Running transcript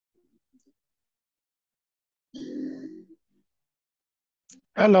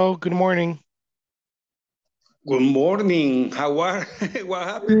Hello, good morning. Good morning. How are? What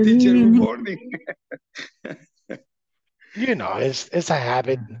happened, Good teacher? Good evening. morning. You know, it's a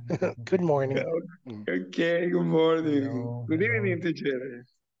habit. Good morning. Mm. Okay, good morning. Hello, Good hello. evening, teacher.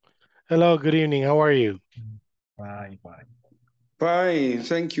 Hello, good evening. How are you? Bye, bye. Fine,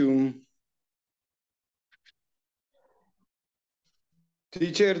 thank you.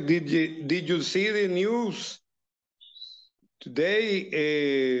 Teacher, did you see the news today?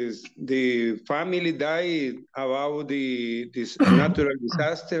 Is the family died about this natural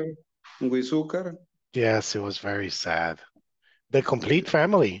disaster in Huizúcar? Yes, it was very sad. The complete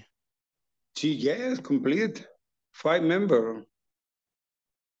family. Yes, complete. 5 member.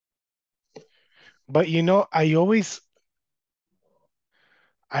 But you know,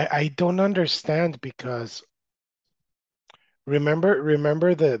 I don't understand because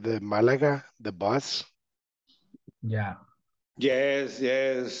remember the Malaga, the bus? Yeah, Yes,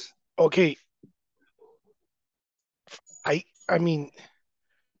 yes. Okay, I mean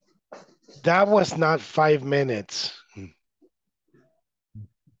that was not 5 minutes.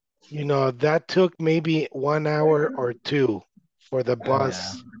 You know, that took maybe 1 hour or two for the yeah,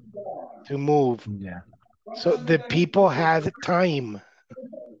 bus to move. yeah. So the people had time.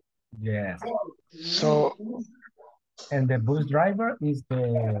 Yes. So And the bus driver is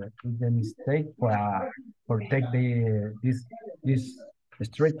the mistake for take this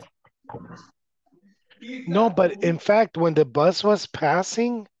street. no, but in fact, when the bus was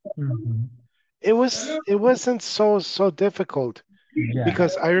passing, Mhm. it wasn't so difficult Yeah,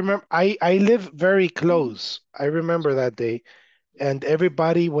 because I remember I live very close. I remember that day, and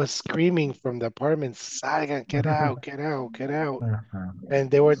everybody was screaming from the apartments, "Salgan, get out, get out, get out!" uh-huh. And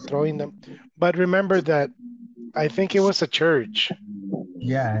they were throwing them. But remember that I think it was a church.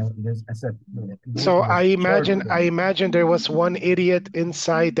 Yeah. I said this So was church. I imagine there was one idiot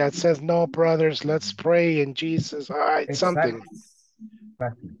inside that says, "No, brothers, let's pray in Jesus." All right, something, Exactly.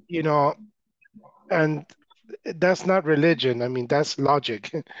 Exactly. you know, and that's not religion. I mean, that's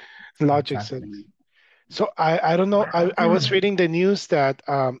logic. Logic says. Exactly. So I don't know. I was reading the news that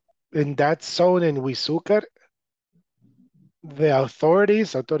in that zone in Huizúcar, the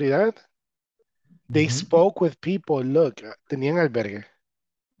authorities, autoridad, they Mhm. spoke with people. Look, tenían albergue.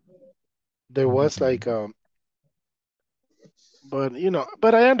 There was like Mhm. but you know,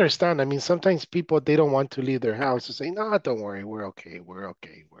 but I understand. I mean, sometimes people they don't want to leave their house and say, "No, don't worry, we're okay, we're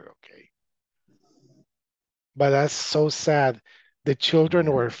okay, we're okay." But that's so sad. The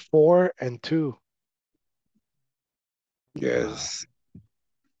children Yeah. were 4 and 2. Wow. Yes.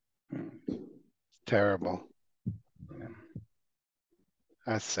 Terrible.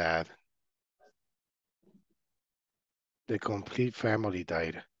 That's sad. The complete family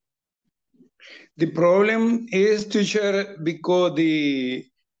died. The problem is, teacher, because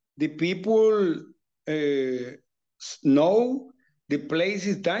the people uh, know the place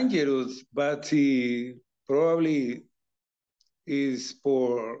is dangerous, but probably is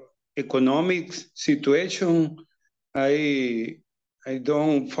for economic situation. I I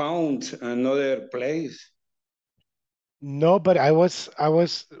don't found another place. No, but I was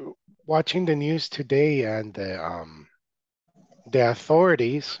watching the news today, and the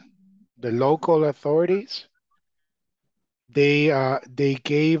authorities, the local authorities,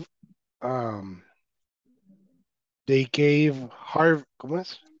 um they gave Harv ¿cómo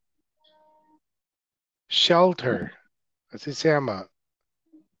es? Shelter. Así se llama.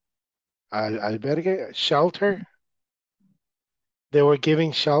 Albergue, shelter. They were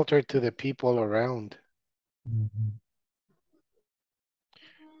giving shelter to the people around. Mhm.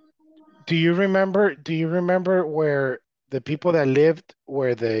 Do you remember where the people that lived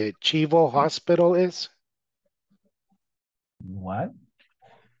where the Chivo hospital is? What?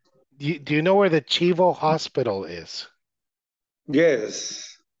 Do you know where the Chivo hospital is?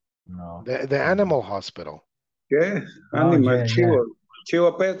 Yes, No. The animal hospital. yes, Oh, animal, yeah, yeah.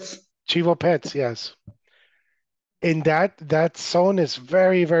 chivo pets. Chivo Pets, yes. And that zone is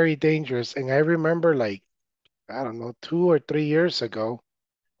very dangerous. And I remember like, I don't know, 2 or 3 years ago,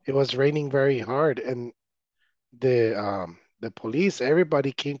 it was raining very hard and the police,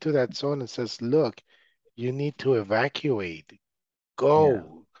 everybody came to that zone and says, "Look, you need to evacuate. Yeah.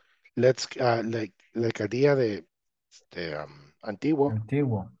 Go. Let's like a día de antiguo.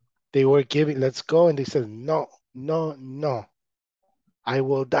 Antiguo. They were giving, let's go, and they said, no, no, no. I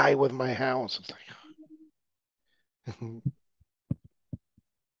will die with my house. It's like,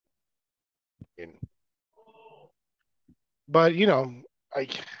 you know, but I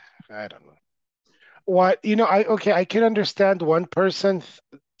I don't know. What I okay, I can understand one person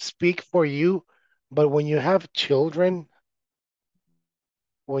speak for you, but when you have children,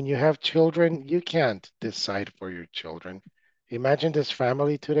 when you have children, you can't decide for your children. Imagine this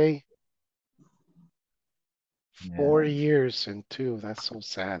family today. Yeah. 4 years and 2. That's so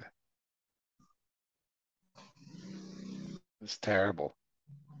sad. It's terrible.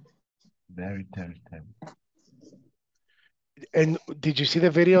 Very terrible. And did you see the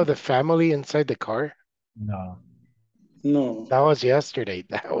video of the family inside the car? No. No. That was yesterday.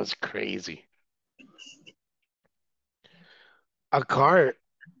 That was crazy. A car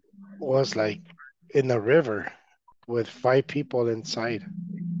was like in the river with 5 people inside.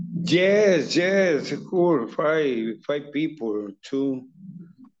 Yes, yes, cool. Five people too.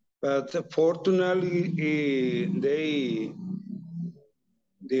 But fortunately,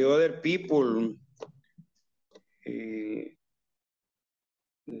 the other people, uh,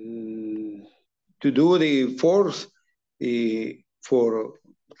 to do the force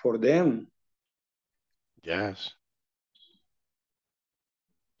for them. Yes.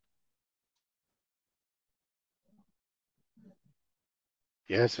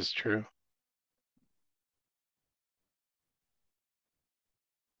 Yes, it's true.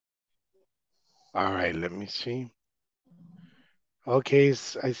 All right, let me see. Okay,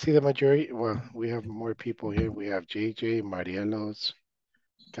 I see the majority. Well, we have more people here. We have JJ, Marielos,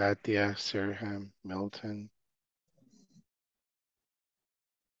 Katia, Sirham, Milton.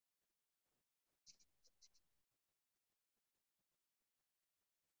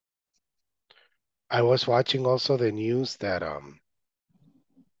 I was watching also the news that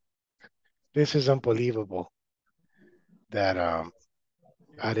this is unbelievable that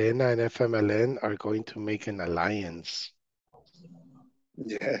Arena and FMLN are going to make an alliance.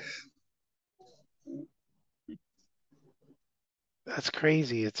 Yes. That's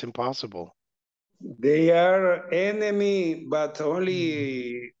crazy. It's impossible. They are enemy, but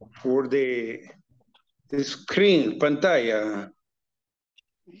only for the screen, pantalla.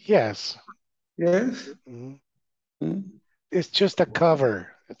 Yes. Yes. Mhm. Mm. It's just a cover.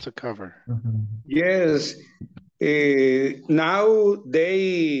 It's a cover. Yes. Now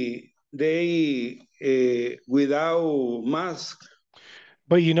they without mask.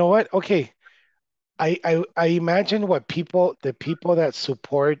 But you know what? Okay. I imagine what the people that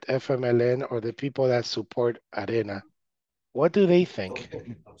support FMLN or the people that support Arena, what do they think?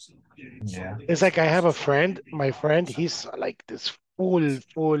 Yeah. It's like I have a friend, my friend, he's like this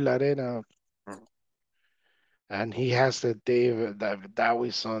full Arena, and he has the David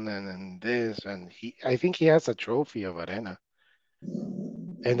Dawison and this, and I think he has a trophy of Arena.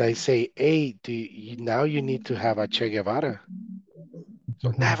 And I say, hey, now you need to have a Che Guevara.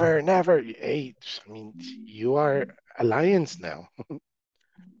 So never. Hey, I mean, you are alliance now.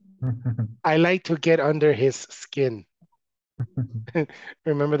 I like to get under his skin.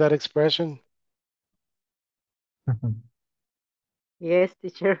 Remember that expression? Yes,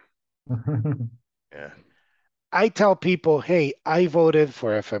 teacher. Yeah. I tell people, hey, I voted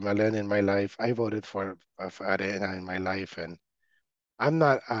for FMLN in my life. I voted for Arena in my life, and I'm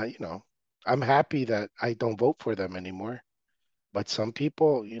not, I'm happy that I don't vote for them anymore. But some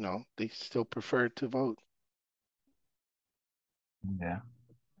people, they still prefer to vote. Yeah.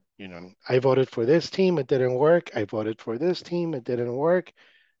 I voted for this team, it didn't work. I voted for this team, it didn't work.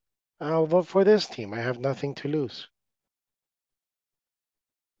 I'll vote for this team. I have nothing to lose.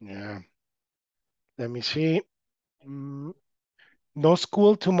 Yeah. Let me see. No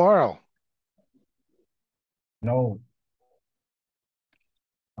school tomorrow. No.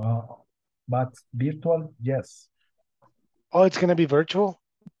 But virtual, yes. Oh, it's gonna be virtual?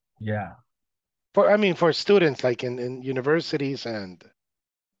 Yeah. For students like in universities and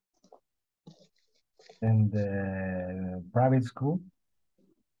Private school.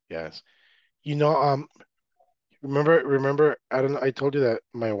 yes. Remember, I don't know, I told you that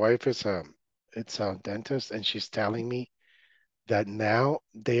my wife is it's a dentist, and she's telling me that now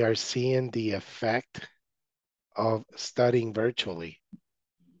they are seeing the effect of studying virtually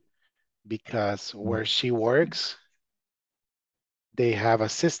because where she works, they have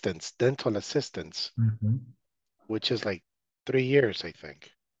assistants, dental assistants, which is like 3 years, I think.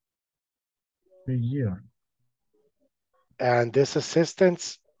 3 years. And this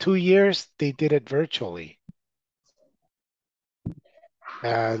assistants, 2 years, they did it virtually.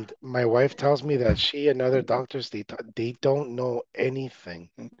 And my wife tells me that she and other doctors, they don't know anything,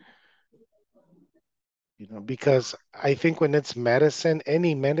 because I think when it's medicine,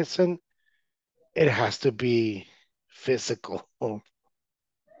 any medicine, it has to be physical.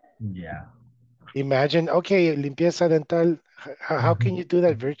 Yeah. Imagine, okay, limpieza dental, how can you do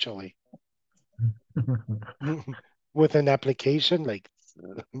that virtually? With an application like,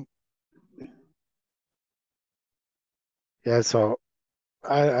 yeah, so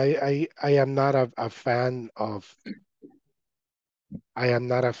I am not a fan of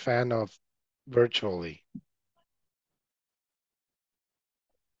virtually,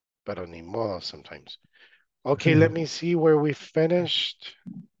 pero ni modo sometimes. Okay, let me see where we finished.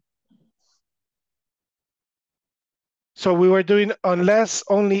 So we were doing unless,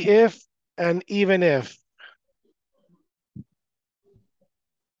 only if, and even if.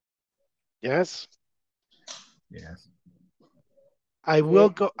 Yes? Yes. I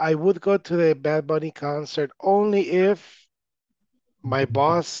would go to the Bad Bunny concert only if my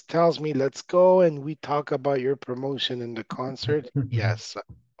boss tells me let's go and we talk about your promotion in the concert. Yes.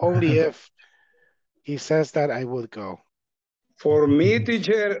 Only if he says that I would go. For me,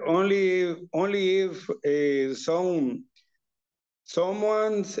 teacher, only if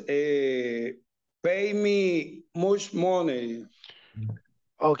someone's pay me much money.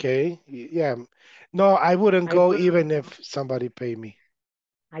 Okay. Yeah. No, I wouldn't I go wouldn't even go. if somebody pay me.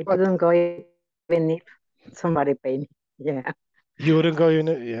 I But wouldn't go even if somebody pay me. Yeah. you wouldn't go even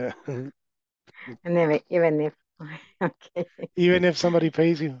if, yeah. And even if okay. Even if somebody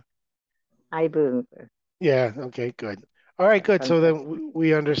pays you. I wouldn't go. Yeah, okay, good. All right, good. So then Fantastic.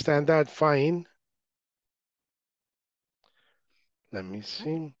 we understand that. Fine. Let me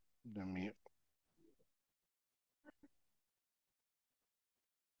see. Let me.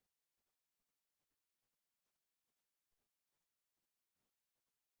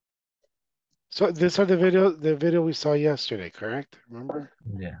 So these are the video we saw yesterday, correct? Remember?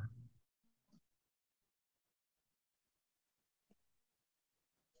 Yeah.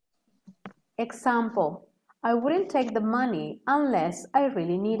 Example, I wouldn't take the money unless I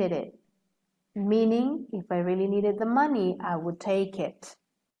really needed it. Meaning, if I really needed the money, I would take it.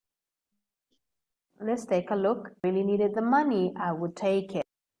 Let's take a look. Really needed the money, I would take it.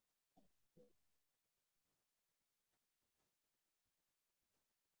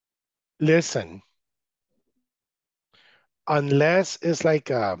 Listen, unless it's like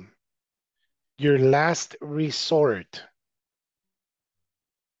your last resort.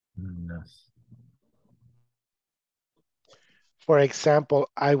 Yes. For example,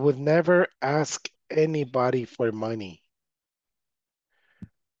 I would never ask anybody for money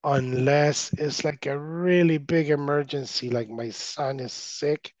unless it's like a really big emergency, like my son is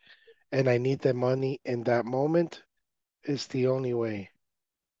sick and I need the money in that moment. It's the only way.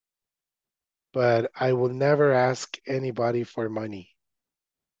 But I will never ask anybody for money.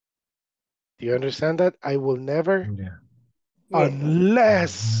 Do you understand that? I will never, Yeah. Yes.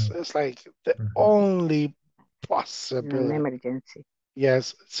 unless it's like the only An possibility. emergency.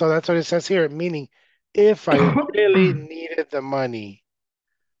 Yes, so that's what it says here, meaning if I really needed the money,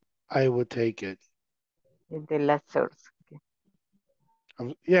 I would take it. Is the last source.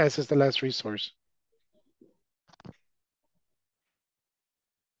 Okay. Yes, it's the last resource.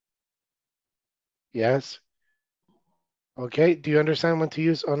 Yes. Okay, do you understand when to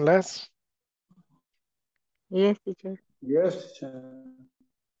use unless? Yes, teacher. Yes,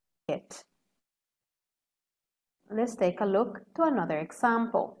 It. Let's take a look to another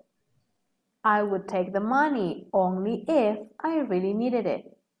example. I would take the money only if I really needed it.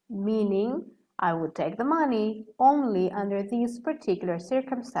 Meaning, I would take the money only under these particular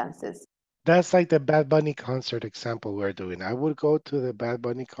circumstances. That's like the Bad Bunny concert example we're doing. I would go to the Bad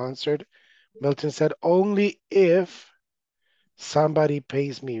Bunny concert. Milton said only if somebody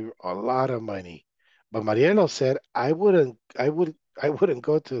pays me a lot of money. But Marielo said I wouldn't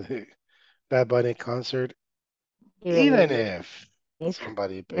go to the Bad Bunny concert even Even if if.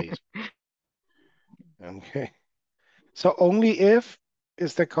 somebody pays. Okay. So only if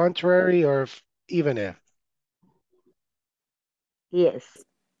is the contrary or even if. Yes.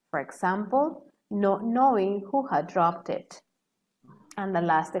 For example, not knowing who had dropped it. And the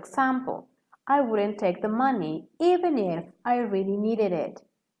last example, I wouldn't take the money even if I really needed it.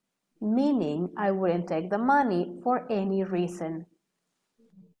 Meaning I wouldn't take the money for any reason.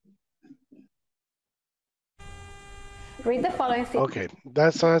 Read the following. Okay,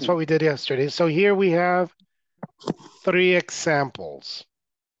 that's what we did yesterday. So here we have 3 examples.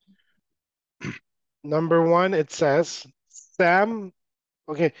 Number 1, it says, Sam,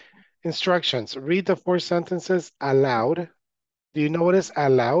 okay, instructions. Read the 4 sentences aloud. Do you know what is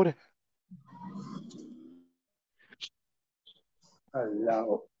aloud?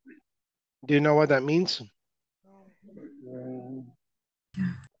 allow. Do you know what that means?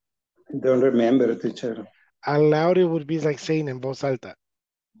 Don't remember, teacher. Aloud, it would be like saying en voz alta.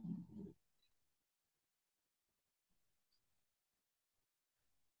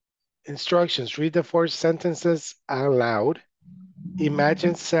 Instructions. Read the 4 sentences aloud.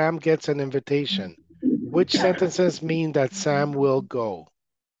 Imagine Sam gets an invitation. Which sentences mean that Sam will go?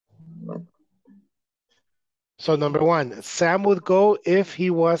 So number one, Sam would go if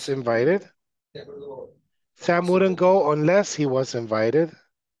he was invited. Sam wouldn't go unless he was invited.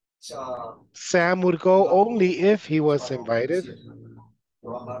 Sam would go only if he was invited.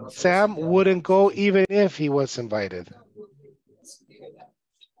 Sam wouldn't go even if he was invited.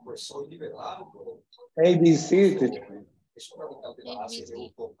 ABC, teacher.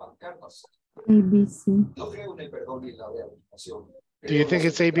 ABC. Do you think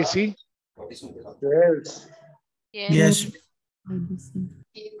it's ABC? Yes. Yes. ABC.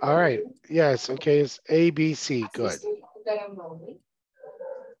 All right. Yes. Okay. It's ABC. Good.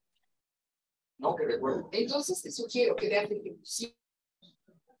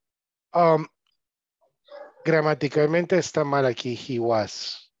 Um, gramaticalmente está mal aquí. He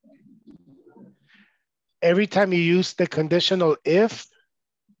was. Every time you use the conditional if,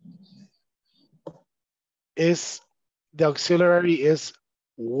 is the auxiliary is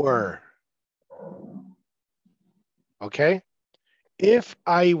were. Okay? If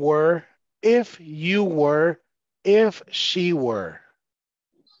I were, if you were, if she were.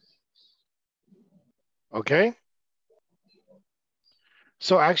 Okay?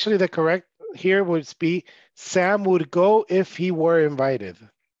 So actually the correct here would be Sam would go if he were invited.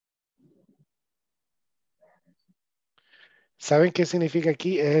 ¿Saben qué significa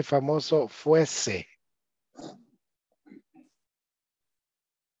aquí? Es el famoso fuese.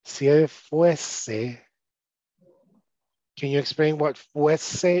 Si él fuese, can you explain what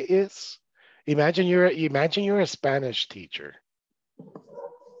fuese is? Imagine you're a Spanish teacher.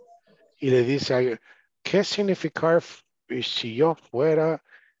 Y le dice a alguien, ¿qué significar si yo fuera,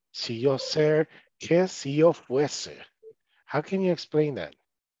 si yo ser, qué si yo fuese? How can you explain that?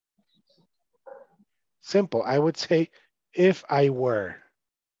 Simple. I would say, if I were.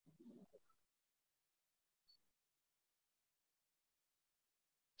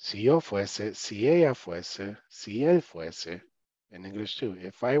 Si yo fuese, si ella fuese, si él fuese. In English too.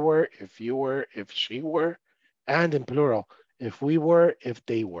 If I were, if you were, if she were, and in plural, if we were, if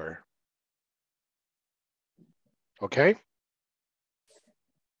they were. Okay?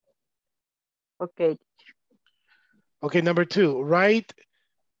 Okay. Okay, number two,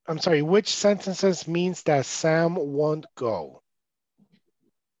 which sentences means that Sam won't go?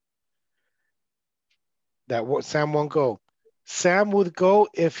 That what Sam won't go. Sam would go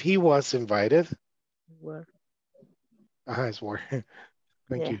if he was invited. Were. It's were.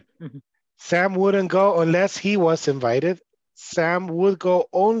 Thank Yeah. you. Sam wouldn't go unless he was invited. Sam would go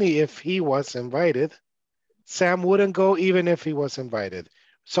only if he was invited. Sam wouldn't go even if he was invited.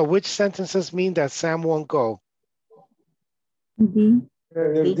 So which sentences mean that Sam won't go? D.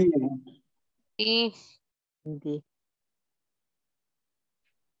 D. D.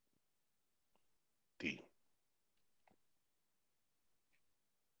 D.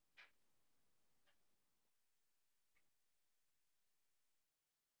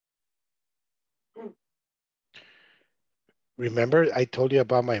 Remember I told you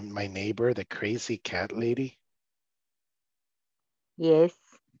about my neighbor, the crazy cat lady? Yes.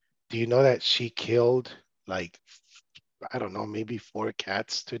 Do you know that she killed like, I don't know, maybe 4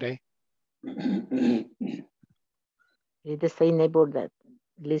 cats today? It's the same neighbor that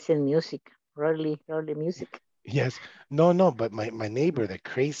listen music, early music. Yes. No, but my neighbor, the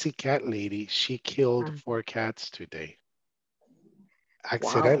crazy cat lady, she killed 4 cats today.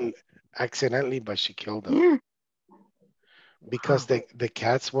 Accidentally, but she killed them. Yeah. Because the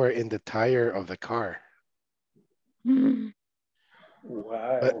cats were in the tire of the car.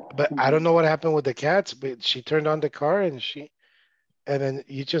 Wow. But I don't know what happened with the cats, but she turned on the car and then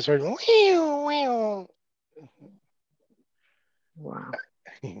you just heard meow, meow. Wow.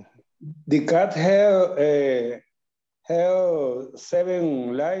 The cat have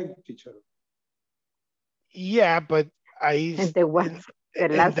 7 lives, teacher. Yeah, but And the ones the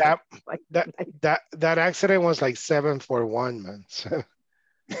and last that accident was like 741, man. So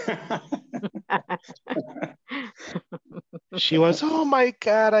she was, oh my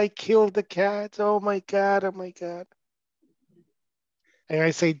God, I killed the cat. Oh my God, oh my God. And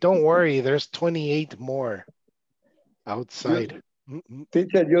I say, don't worry, there's 28 more outside.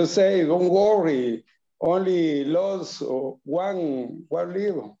 Teacher, you say, don't worry, only lost one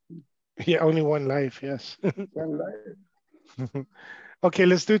live. Yeah, only one life, yes. One life. Okay,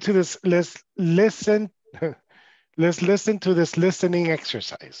 let's listen. Let's listen to this listening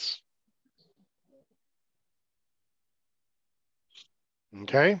exercise.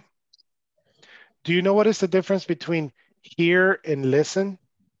 Okay. Do you know what is the difference between hear and listen?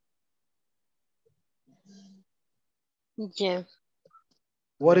 Yes.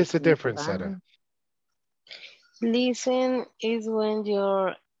 What is the difference, Sarah? Listen is when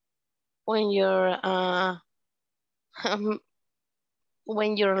you're um,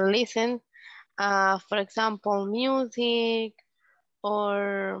 when you're listening, for example, music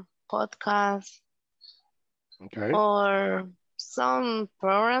or podcast Okay. or some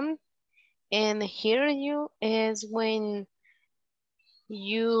program. And hear you is when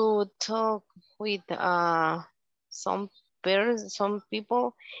you talk with some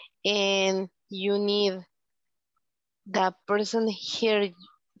people and you need that person hear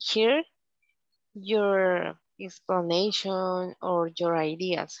your explanation or your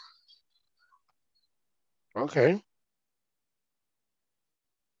ideas. Okay.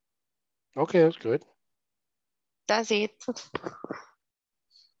 Okay, that's good. That's it.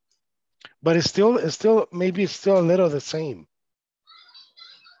 But maybe it's still a little the same.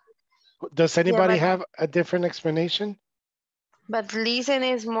 Does Yeah, anybody have a different explanation? but listen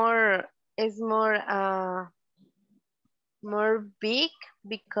is more big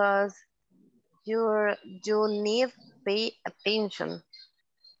because you need pay attention.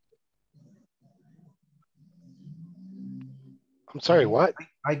 I'm sorry, what?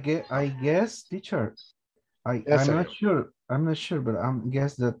 I guess, teacher. Yes, I'm sir. not sure. I'm not sure, but I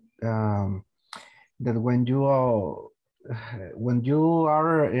guess that that when you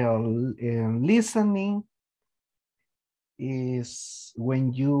are listening is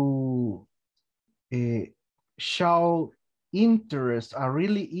when you uh, show interest, a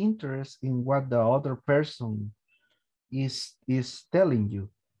really interest in what the other person is telling you.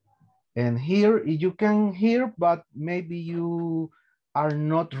 And here you can hear, but maybe you are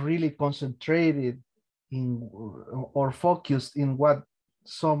not really concentrated in or focused in what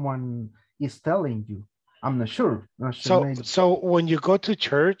someone is telling you. I'm not sure. Not sure. Maybe So when you go to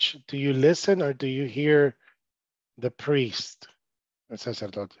church, do you listen or do you hear the priest? El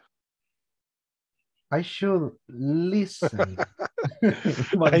sacerdote. I should listen.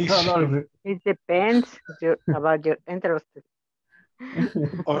 But I not should. always. It depends about your interest.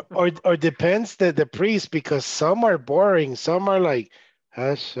 Or depends the priest, because some are boring, some are like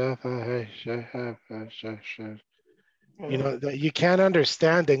you know that you can't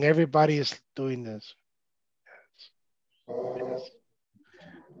understand and everybody is doing this. Yes.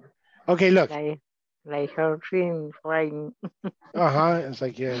 Okay, look. Like hurting, crying. It's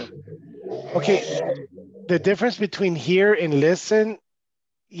like, yeah. Okay, the difference between hear and listen,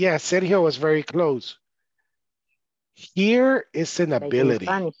 yeah, Sergio was very close. Hear is an Like in ability.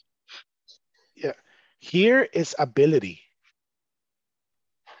 Spanish. Yeah. Hear is ability.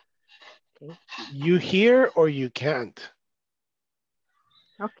 Okay. You hear or you can't.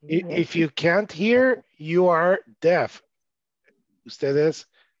 Okay. If you can't hear, you are deaf. Usted es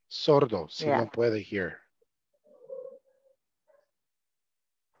sordo si Yeah. no puede hear.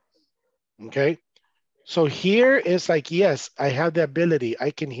 Okay. So hear is like, yes, I have the ability.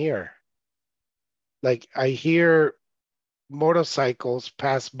 I can hear. Like I hear motorcycles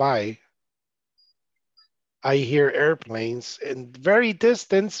pass by. I hear airplanes in very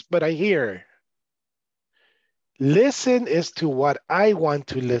distance, but I hear. Listen is to what I want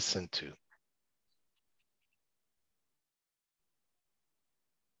to listen to.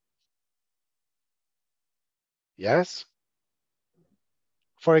 Yes?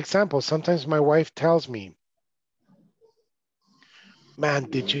 For example, sometimes my wife tells me, man,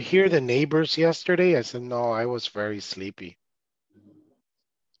 did you hear the neighbors yesterday? I said, no, I was very sleepy.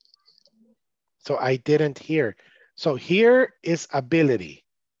 So I didn't hear. So hear is ability.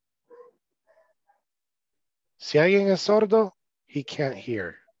 Si alguien es sordo, he can't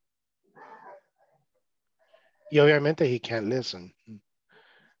hear. Y obviamente he can't listen.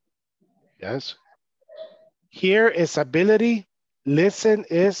 Yes? Hear is ability. Listen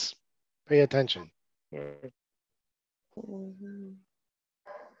is pay attention. Yes. Mhm.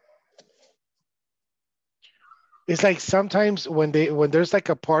 It's like sometimes when there's like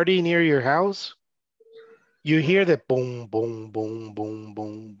a party near your house, you hear the boom, boom, boom, boom,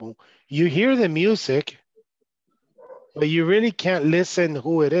 boom, boom. You hear the music, but you really can't listen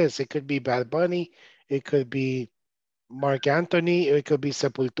who it is. It could be Bad Bunny, it could be Mark Anthony, it could be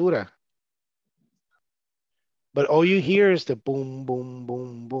Sepultura. But all you hear is the boom, boom,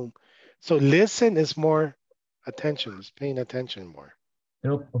 boom, boom. So listen is more attention, is paying attention more.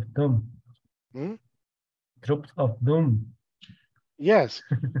 Troop of Doom. Hmm? Troops of Doom. Yes.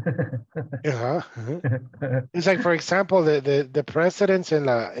 Uh-huh. It's like, for example, the presidents in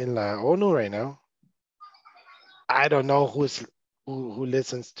la ONU right now. I don't know who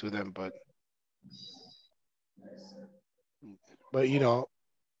listens to them, but you know,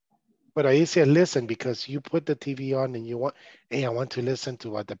 but I say listen because you put the TV on and you want, hey, I want to listen to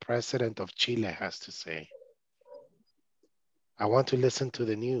what the president of Chile has to say. I want to listen to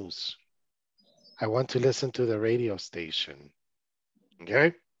the news. I want to listen to the radio station.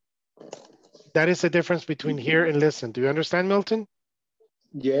 Okay? That is the difference between hear and listen. Do you understand, Milton?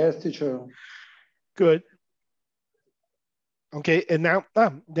 Yes, teacher. Good. Okay, and now, ya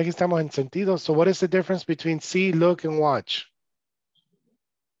que estamos en sentido, so what is the difference between see, look, and watch?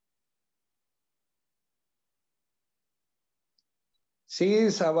 See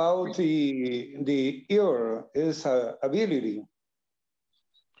is about the ear, is ability.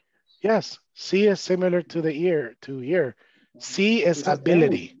 Yes, see is similar to the ear, to hear. See is It's a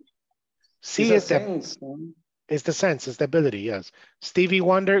ability. sense. See It's is a sense. it's the sense, it's the ability, yes. Stevie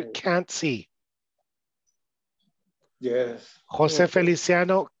Wonder can't see. Yes. Jose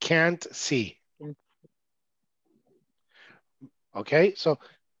Feliciano can't see. Okay, so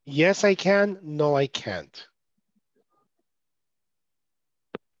yes, I can, no, I can't.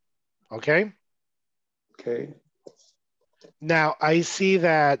 Okay? Okay. Now, I see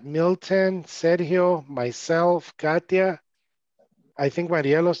that Milton, Sergio, myself, Katia, I think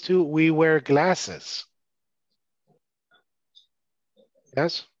Marielos too, we wear glasses.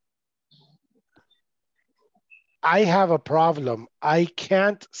 Yes? I have a problem. I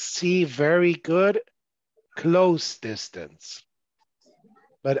can't see very good close distance,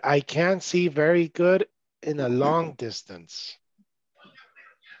 but I can see very good in a long distance.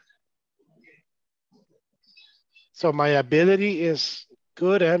 So my ability is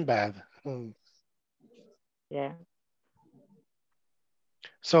good and bad. Yeah.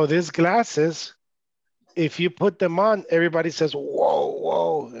 So these glasses, if you put them on, everybody says, whoa,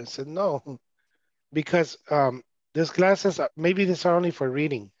 whoa. I said, no, because these glasses, maybe these are only for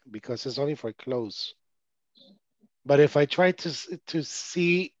reading because it's only for close. But if I try to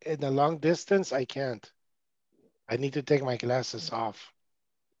see in a long distance, I can't. I need to take my glasses off.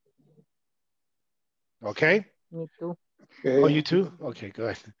 Okay? Me too. Oh, you too? Okay,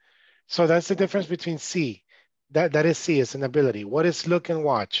 good. So that's the difference between see. That is see, it's an ability. What is look and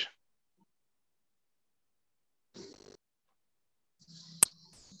watch?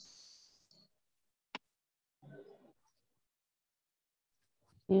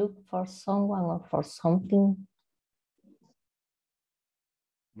 Look for someone or for something.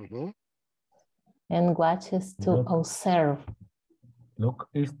 And watch is to observe. Look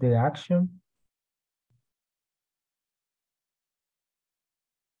is the action.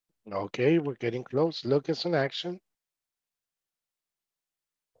 Okay, we're getting close. Look is an action.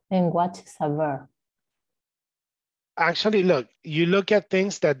 And watch is a verb. Actually, look, you look at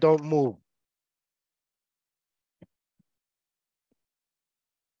things that don't move.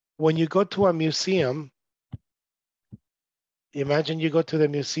 When you go to a museum, imagine you go to the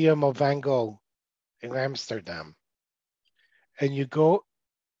Museum of Van Gogh in Amsterdam, and you go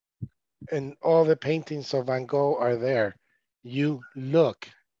and all the paintings of Van Gogh are there. You look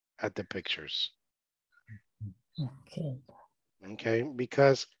at the pictures. Okay. Okay,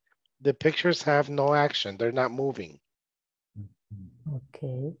 because the pictures have no action. They're not moving.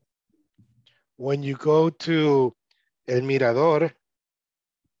 Okay. When you go to El Mirador,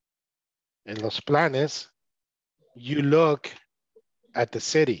 en Los Planes, you look at the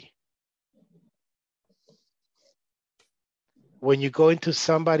city. When you go into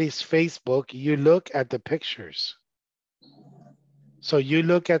somebody's Facebook, you look at the pictures. So you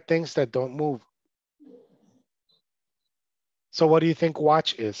look at things that don't move. So what do you think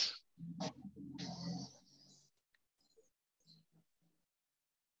watch is?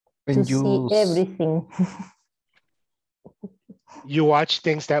 When To see everything. You watch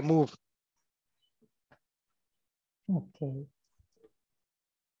things that move. Okay.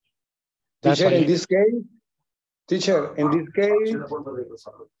 That's Teacher, why in this case, teacher, in this case,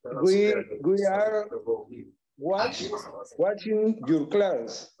 we are watching your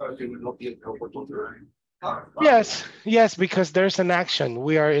class. Yes, because there's an action.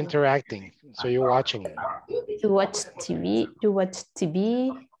 We are interacting. So you're watching. To watch TV. To watch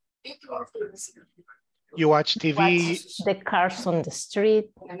TV. You watch TV. Watch the cars on the street.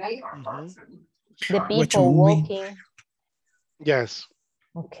 The Watch a people movie. walking. Yes.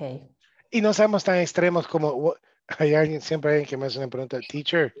 Okay. Y no seamos tan extremos como hay alguien, siempre hay alguien que me hace una pregunta,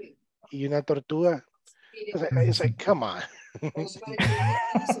 teacher, ¿y una tortuga? It's like, come on.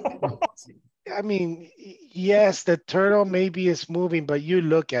 I mean, yes, the turtle maybe is moving, but you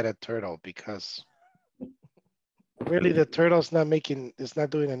look at a turtle because really the turtle's not making, it's not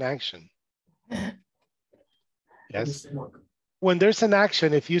doing an action. Yes. When there's an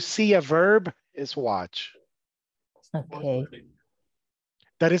action, if you see a verb, it's watch. Okay.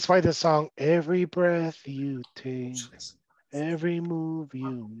 That is why the song, every breath you take, every move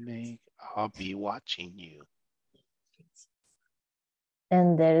you make, I'll be watching you.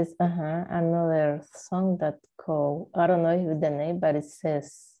 And there is another song that called, I don't know if the name, but it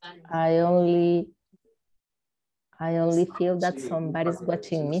says, I only feel that somebody's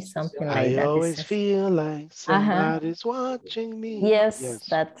watching me, something like I that. always feel like somebody's watching me. Yes,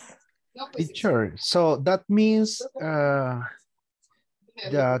 that's. Teacher, so that means that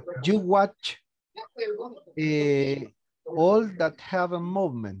you watch all that have a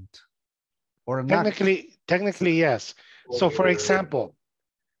movement or not. Technically, yes. So for example,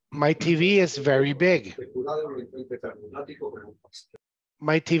 my TV is very big.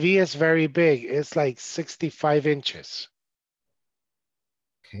 My TV is very big. It's like 65 inches.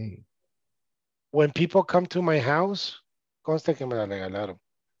 Okay. When people come to my house, consta que me la regalaron.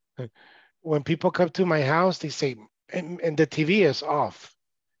 When people come to my house, they say, and the TV is off.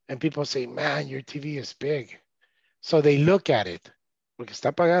 And people say, man, your TV is big. So they look at it. Porque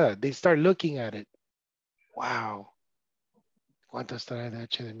está apagada. They start looking at it. Wow. ¿Cuántos trae de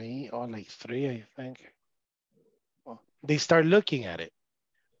HDMI? Oh, like 3, I think. Oh, they start looking at it.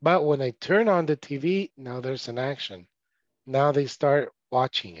 But when I turn on the TV, now there's an action. Now they start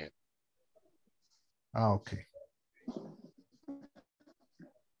watching it. Okay.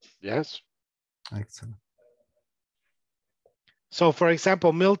 Yes. Excellent. So for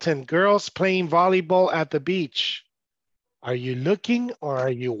example, Milton, girls playing volleyball at the beach. Are you looking or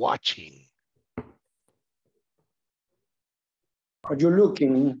are you watching? Are you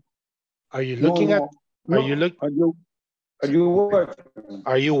looking? Are you looking at?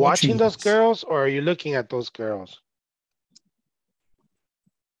 Are you watching those girls or are you looking at those girls?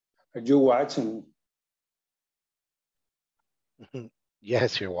 Are you watching?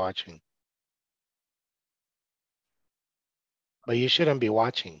 Yes, you're watching. But you shouldn't be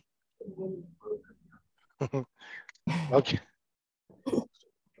watching. Okay.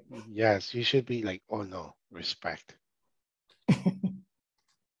 Yes, you should be like, oh no, respect.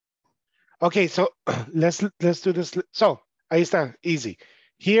 Okay, so let's do this. So ahí está, easy.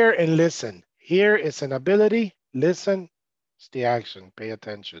 Hear and listen. Hear is an ability. Listen is the action. Pay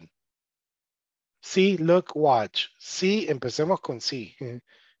attention. See, look, watch. See, empecemos con see.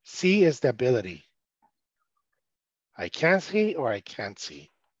 See is the ability. I can see or I can't see.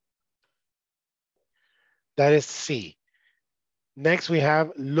 That is see. Next we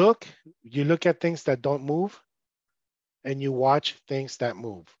have look. You look at things that don't move and you watch things that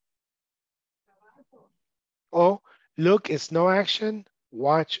move. Oh, look is no action.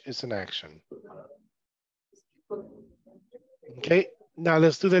 Watch is an action. Okay, now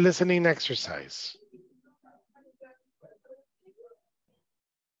let's do the listening exercise.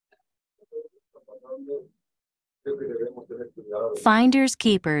 Finders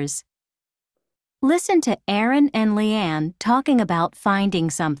keepers. Listen to Aaron and Leanne talking about finding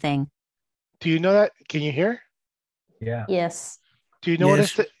something. Do you know that? Can you hear? Yeah. Yes. Do you know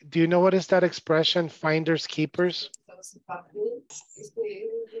do you know what is that expression, finders keepers?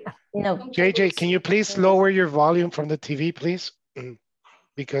 No. JJ, can you please lower your volume from the TV, please?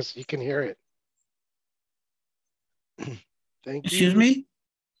 Because you can hear it. Thank you. Excuse me?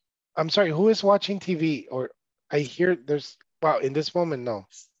 I'm sorry, who is watching TV? Or I hear there's, well, in this moment, no.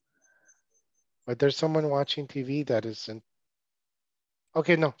 But there's someone watching TV that isn't.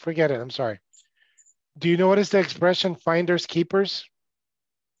 Okay, no, forget it. I'm sorry. Do you know what is the expression finders keepers?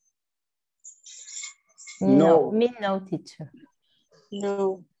 No, me no, teacher.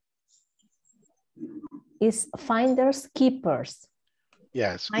 No. It's finders keepers.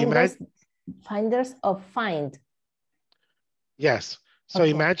 Yes. Finders of find. Yes. So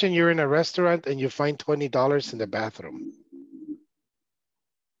Okay. imagine you're in a restaurant and you find $20 in the bathroom.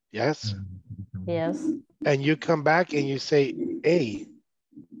 Yes? Yes. And you come back and you say, hey,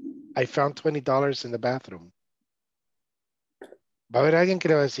 I found $20 in the bathroom. Va a haber alguien que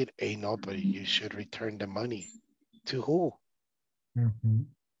le va a decir, hey, no, but you should return the money. To who?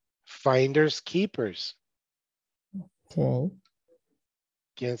 Finders keepers. Okay.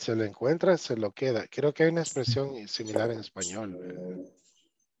 Quien se lo encuentra, se lo queda. Creo que hay una expresión similar en español.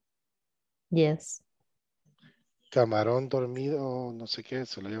 Yes. Camarón dormido, no sé qué,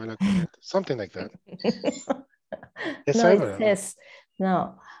 se lo lleva la corriente. Something like that. No, it says,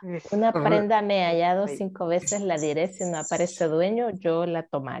 no, una prenda me ha hallado 5 veces, la diré, si no aparece dueño, yo la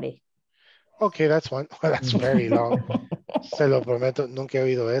tomaré. Okay, that's one. Well, that's very long. Se lo prometo, nunca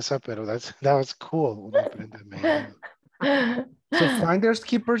he oído esa, pero that was cool. Una prenda me ha hallado. So finders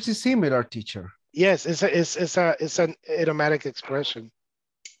keepers is similar, teacher. Yes, it's an idiomatic expression.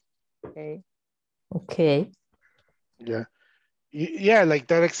 Okay. Okay. Yeah. Yeah, like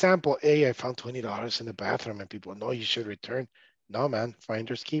that example. Hey, I found $20 in the bathroom and people, no, you should return. No, man,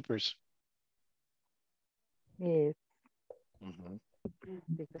 finders keepers. Yes.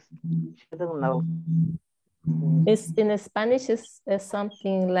 Because she don't know. It's, in Spanish is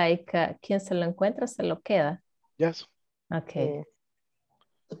something like quien se lo encuentra se lo queda. Yes. Okay.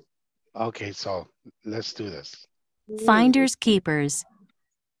 Okay, so let's do this. Finders keepers.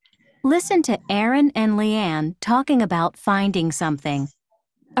 Listen to Aaron and Leanne talking about finding something.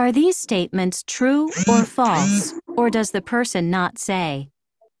 Are these statements true or false, or does the person not say?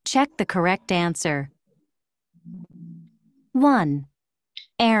 Check the correct answer. 1.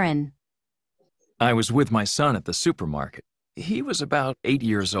 Aaron. I was with my son at the supermarket. He was about 8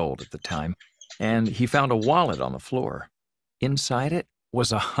 years old at the time, and he found a wallet on the floor. Inside it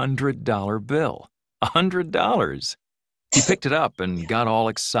was $100 bill. $100! He picked it up and got all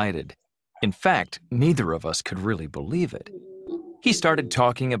excited. In fact, neither of us could really believe it. He started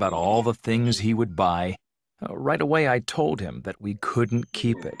talking about all the things he would buy. Right away, I told him that we couldn't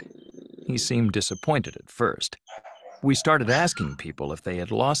keep it. He seemed disappointed at first. We started asking people if they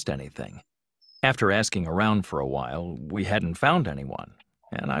had lost anything. After asking around for a while, we hadn't found anyone,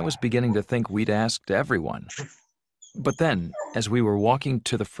 and I was beginning to think we'd asked everyone. But then, as we were walking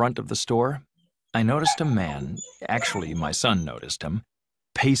to the front of the store, I noticed a man, actually my son noticed him,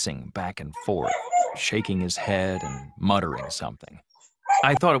 pacing back and forth, shaking his head and muttering something.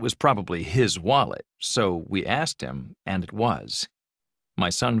 I thought it was probably his wallet, so we asked him, and it was. My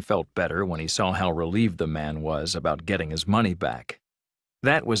son felt better when he saw how relieved the man was about getting his money back.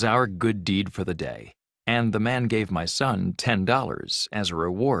 That was our good deed for the day, and the man gave my son $10 as a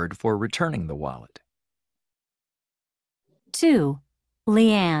reward for returning the wallet. 2.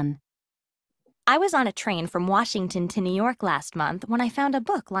 Leanne. I was on a train from Washington to New York last month when I found a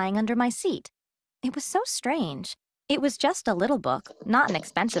book lying under my seat. It was so strange. It was just a little book, not an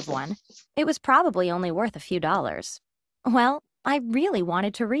expensive one. It was probably only worth a few dollars. Well, I really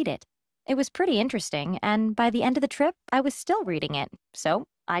wanted to read it. It was pretty interesting, and by the end of the trip, I was still reading it, so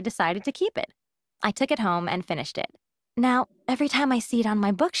I decided to keep it. I took it home and finished it. Now, every time I see it on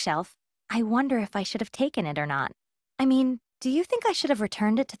my bookshelf, I wonder if I should have taken it or not. I mean, do you think I should have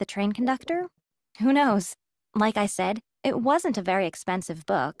returned it to the train conductor? Who knows? Like I said, it wasn't a very expensive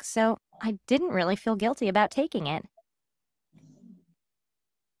book, so I didn't really feel guilty about taking it.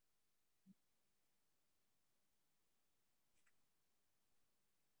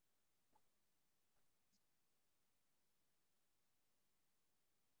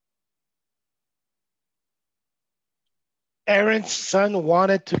 Aaron's son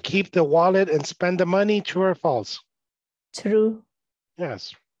wanted to keep the wallet and spend the money. True or false? True.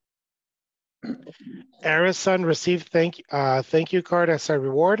 Yes. Aaron's son received thank you card as a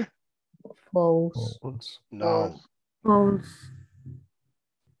reward. False. No. False.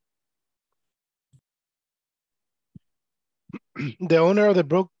 The owner of the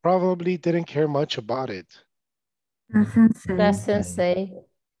book probably didn't care much about it. Doesn't say. Doesn't say.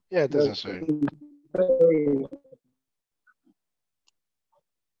 Yeah, it doesn't say.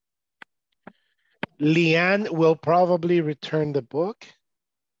 Leanne will probably return the book.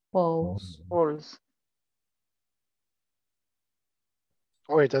 False. False.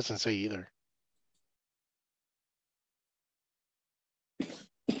 Or it doesn't say either.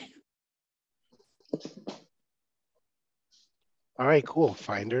 All right, cool.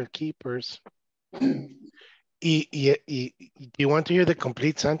 Finder keepers. Do you want to hear the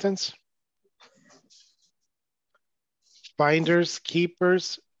complete sentence? Finders,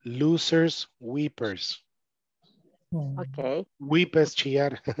 keepers, losers, weepers. Okay. Weep es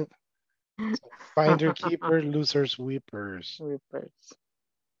chillar. Finder, keeper, losers, weepers. Weepers.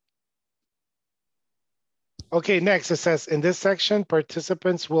 Okay, next it says, in this section,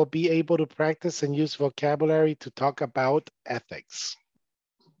 participants will be able to practice and use vocabulary to talk about ethics.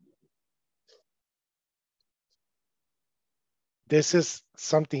 This is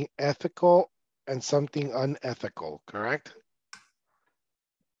something ethical and something unethical, correct?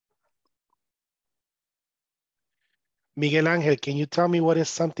 Miguel Angel, can you tell me what is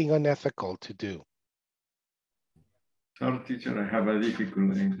something unethical to do? Sorry, teacher, I have a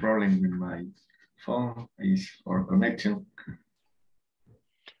difficulty problem with my phone or connection.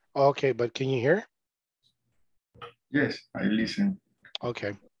 Okay, but can you hear? Yes, I listen.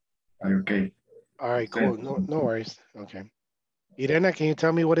 Okay. Are you okay? All right, cool. No worries. Okay. Irena, can you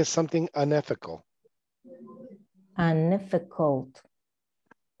tell me what is something unethical? Unethical.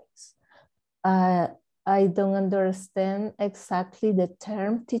 I don't understand exactly the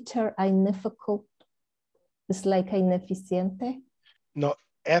term, teacher. Unethical. It's like ineficiente. No,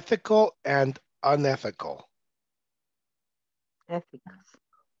 ethical and unethical. Ethics.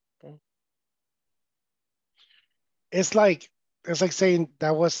 Okay. It's like saying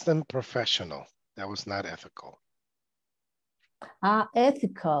that wasn't professional. That was not ethical.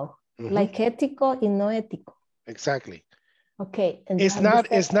 Ethical, like ético y no ético. Exactly. Okay. And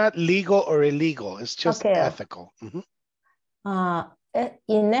it's not legal or illegal. It's just ethical.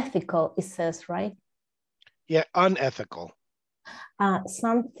 Unethical, it says, right? Yeah, unethical.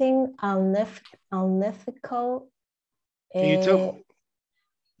 Something unethical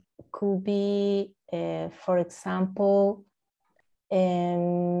could be, for example,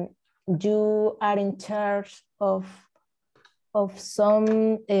 you are in charge of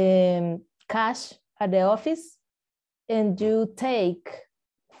some cash at the office, and you take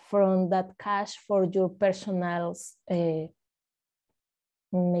from that cash for your personal,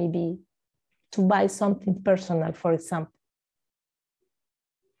 maybe to buy something personal, for example.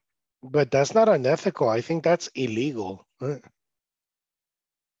 But that's not unethical. I think that's illegal. Let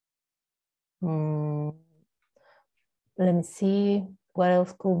me see what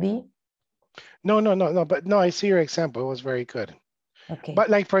else could be. No, I see your example. It was very good. Okay. But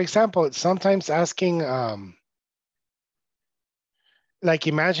like, for example, sometimes asking, like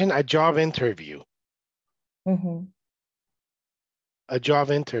imagine a job interview. A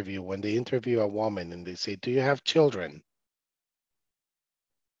job interview, when they interview a woman and they say, do you have children?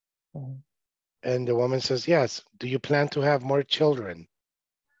 And the woman says, yes. Do you plan to have more children?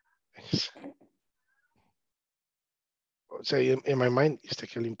 So in my mind,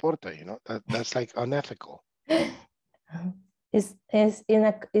 que le importa, you know, that's like unethical. It's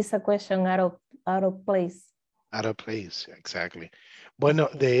a question out of place. Out of place, exactly. Bueno,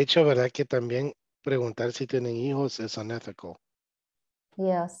 de hecho, ¿verdad que también preguntar si tienen hijos es unethical?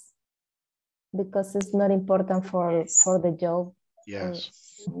 Yes, because it's not important for the job. Yes.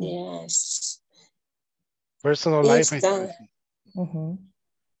 Yes. Personal life.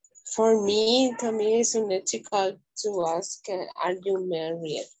 For me, también es unethical to ask, are you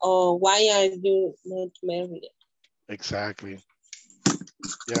married? Or why are you not married? Exactly.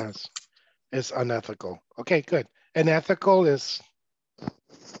 Yes, it's unethical. Okay, good. And ethical is,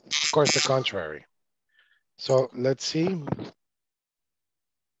 of course, the contrary. So let's see.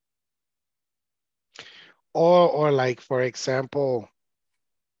 Or like, for example,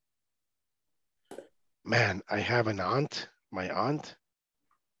 man, I have an aunt, my aunt.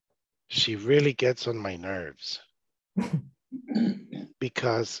 She really gets on my nerves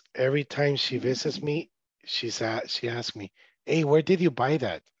because every time she visits me, she asks me, hey, where did you buy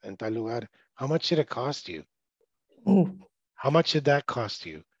that? En tal lugar. How much did it cost you? How much did that cost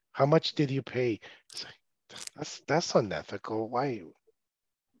you? How much did you pay? It's like, that's unethical. Why?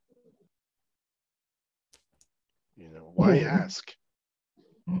 You know, why ask?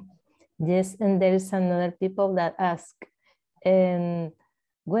 Yes, and there is another people that ask, and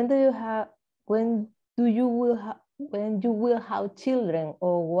when you will have children,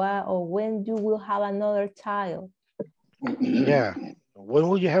 or when you will have another child? Yeah, when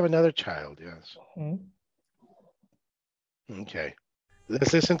will you have another child? Yes. Okay,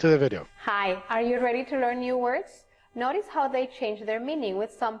 let's listen to the video. Hi, are you ready to learn new words? Notice how they change their meaning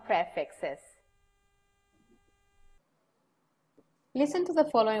with some prefixes. Listen to the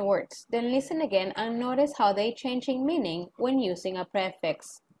following words, then listen again and notice how they change in meaning when using a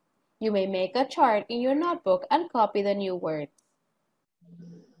prefix. You may make a chart in your notebook and copy the new words.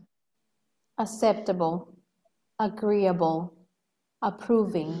 Acceptable, agreeable,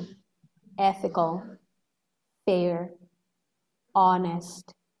 approving, ethical, fair,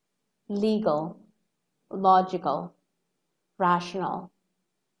 honest, legal, logical, rational,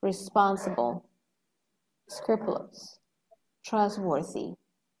 responsible, scrupulous, trustworthy.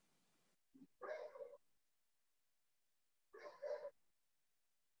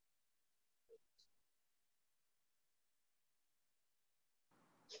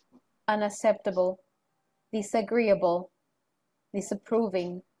 Unacceptable, disagreeable,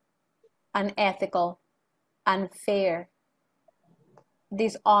 disapproving, unethical, unfair,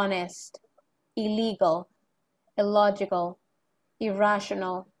 dishonest, illegal, illogical,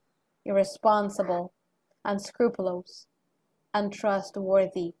 irrational, irresponsible, unscrupulous,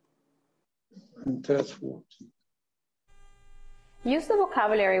 untrustworthy. Use the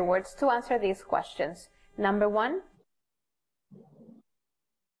vocabulary words to answer these questions. Number 1.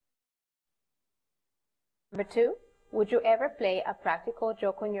 Number 2, would you ever play a practical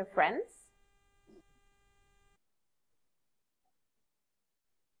joke on your friends?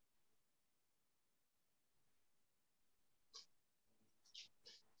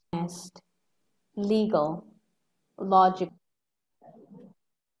 Honest, legal, logical.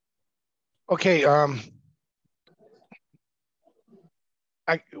 Okay,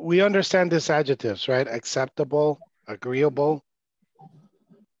 we understand these adjectives, right? Acceptable, agreeable.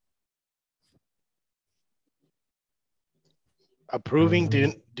 Approving,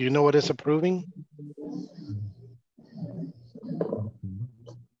 do you know what is approving?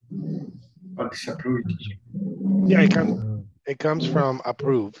 What is approved? Yeah, it comes from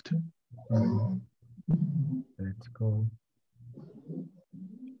approved. Let's go.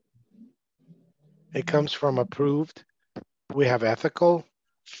 It comes from approved. We have ethical.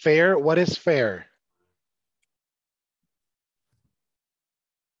 Fair, what is fair?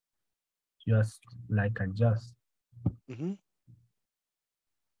 Just like a just. Mm-hmm.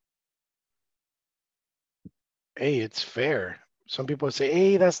 Hey, it's fair. Some people say,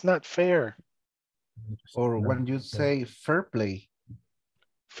 hey, that's not fair. Or when you say fair play.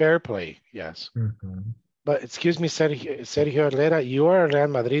 Fair play, yes. Mm-hmm. But excuse me, Sergio Herrera, you are a Real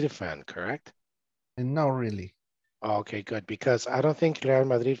Madrid fan, correct? And no, really. Oh, okay, good. Because I don't think Real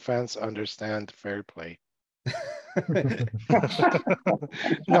Madrid fans understand fair play.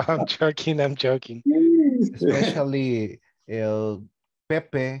 No, I'm joking. Especially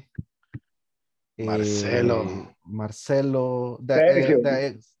Pepe. Marcelo.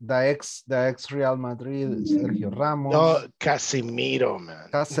 The ex Real Madrid, Sergio Ramos. No, Casemiro, man.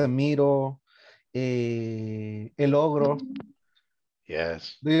 Casemiro. El Ogro.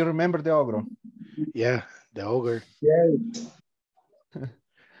 Yes. Do you remember the Ogro? Yeah, the ogre. Yes.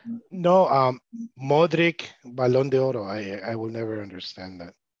 No, Modric, Balón de Oro. I will never understand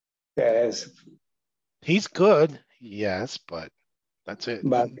that. Yes. He's good, yes, but that's it.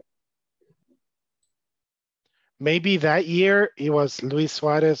 But maybe that year it was Luis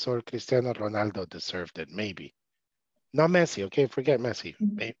Suarez or Cristiano Ronaldo deserved it, maybe. Not Messi, okay? Forget Messi,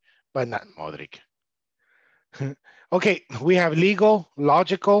 maybe, but not Modric. Okay, we have legal,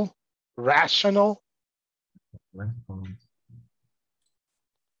 logical, rational.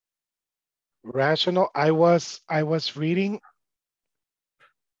 Rational. I was reading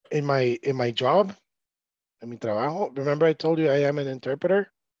in my job, en mi trabajo. Remember I told you I am an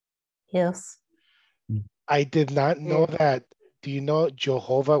interpreter? Yes. I did not know that. Do you know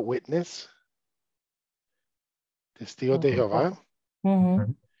Jehovah Witness? Testigos de Jehová?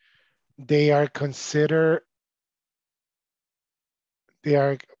 Mm-hmm. They are considered,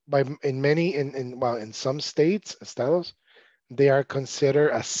 in some states, estados, they are considered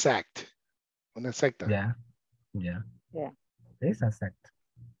a sect. Una secta. Yeah. It's a sect.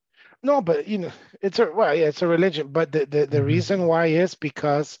 No, but it's a religion. But the reason why is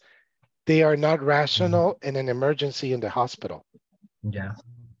because they are not rational in an emergency in the hospital. Yeah.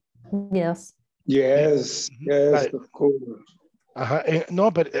 Yes. Yes, of course. No,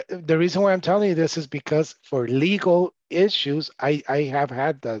 but the reason why I'm telling you this is because for legal issues, I have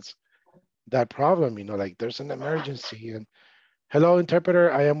had that problem, like there's an emergency and hello,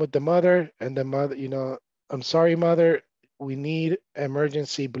 interpreter, I am with the mother, and the mother, I'm sorry, mother, we need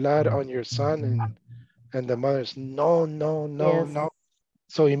emergency blood on your son, and the mother's no. Yes.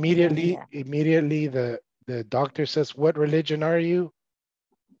 So immediately the doctor says, what religion are you?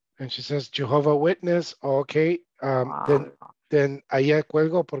 And she says, Jehovah Witness. Okay. Then allá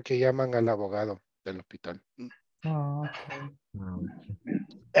cuelgo porque llaman al abogado del hospital. Oh, okay.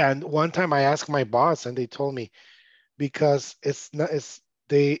 And one time I asked my boss and they told me, because it's a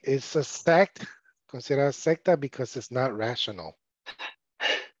sect, considered a secta because it's not rational.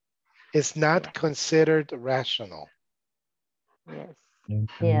 It's not considered rational. Yes.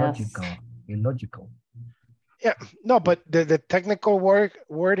 Illogical. Yeah, no, but the technical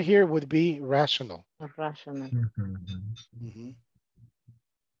word here would be rational. Rational. Mm-hmm.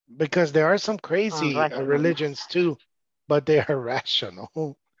 Because there are some crazy religions too, but they are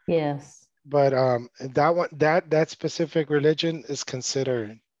rational. Yes. But that specific religion is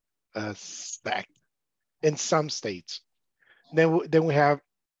considered a sect in some states. Then we have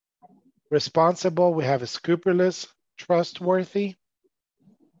responsible. We have a scrupulous, trustworthy.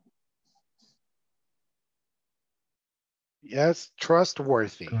 Yes,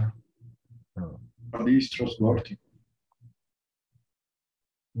 trustworthy. What is trustworthy?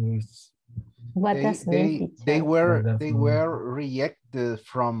 What does mean? They were rejected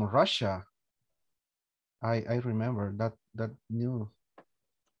from Russia. I remember that news.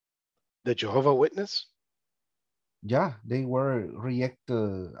 The Jehovah Witness? Yeah, they were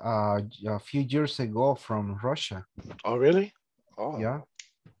rejected a few years ago from Russia. Oh, really? Oh. Yeah,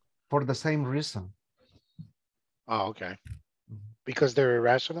 for the same reason. Oh, okay. Because they're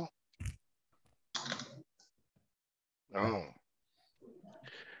irrational? Oh.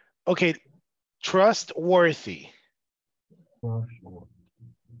 Okay, trustworthy.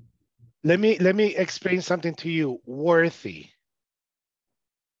 Let me explain something to you. Worthy.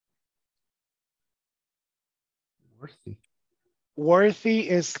 Worthy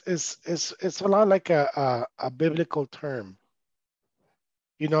is a lot like a biblical term.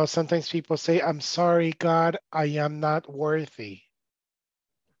 You know, sometimes people say, I'm sorry, God, I am not worthy.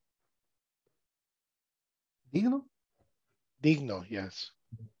 Digno? Digno, yes.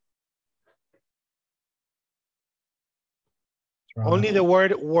 Only the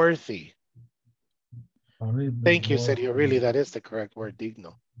word worthy. Thank you, Sergio. Really, that is the correct word,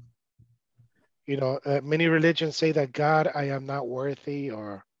 digno. You know, many religions say that God, I am not worthy,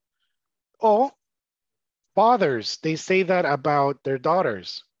 or fathers, they say that about their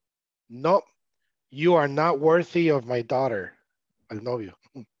daughters. No, you are not worthy of my daughter. Al novio.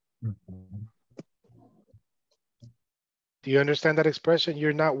 Do you understand that expression?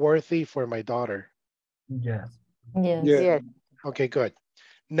 You're not worthy for my daughter. Yes. Yes. Yeah. Yes. Okay, good.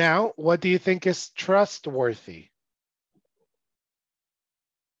 Now, what do you think is trustworthy?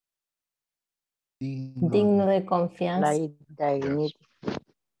 Digno de confianza. Like dignity.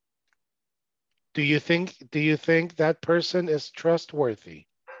 Do you think that person is trustworthy?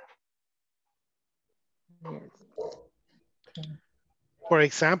 Yes. For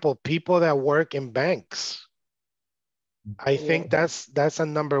example, people that work in banks. I think that's a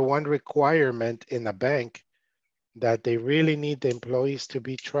 #1 requirement in a bank, that they really need the employees to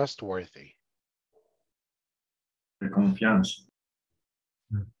be trustworthy. De confianza.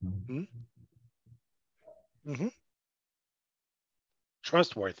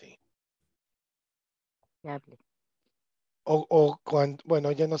 Trustworthy. Fiable. O cuando,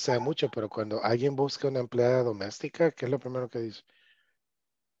 bueno, ya no sé mucho, pero cuando alguien busca una empleada doméstica, ¿qué es lo primero que dice?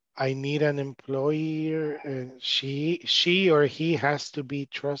 I need an employer, and she or he has to be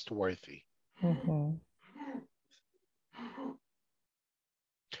trustworthy.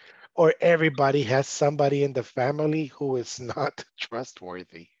 Or everybody has somebody in the family who is not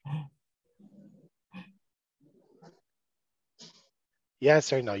trustworthy.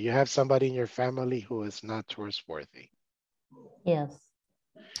 Yes or no? You have somebody in your family who is not trustworthy. Yes.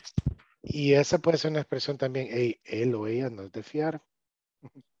 Y esa puede ser una expresión también, hey, él o ella no es de fiar.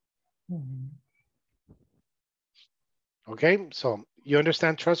 Okay, so you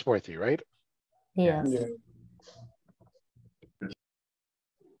understand trustworthy, right? Yes. Yeah.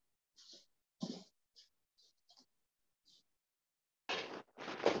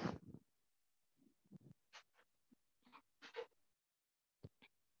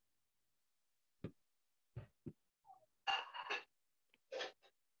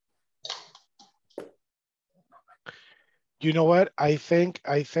 You know what? I think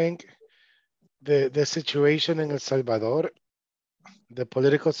the situation in El Salvador, the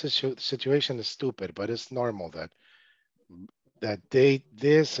political situation is stupid, but it's normal that they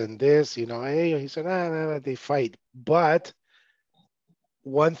this and this, you know, hey, he said, they fight. But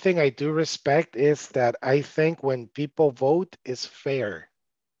one thing I do respect is that I think when people vote, it's fair.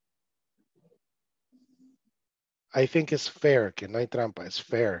 I think it's fair, que no hay trampa, it's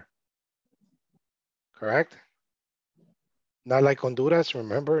fair. Correct? Not like Honduras,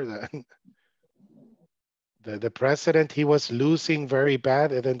 remember that the president, he was losing very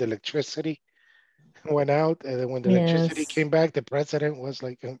bad, and then the electricity went out, and then when the electricity came back, the president was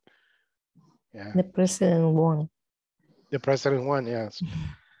like, yeah. The president won. The president won, yes.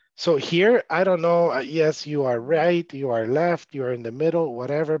 So here, I don't know, yes, you are right, you are left, you are in the middle,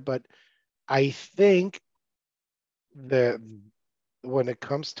 whatever, but I think that when it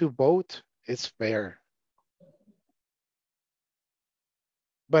comes to vote, it's fair.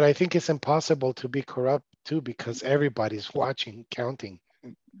 But I think it's impossible to be corrupt too, because everybody's watching, counting.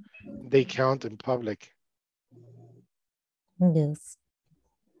 They count in public. Yes.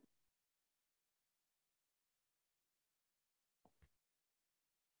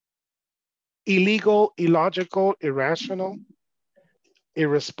 Illegal, illogical, irrational,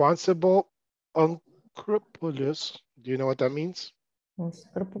 irresponsible, unscrupulous. Do you know what that means?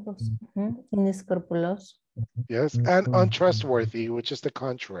 Unscrupulous. Inescrupuloso. Yes, and untrustworthy, which is the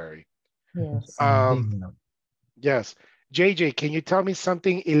contrary. Yes. Yes. JJ, can you tell me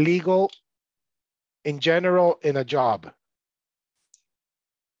something illegal in general in a job?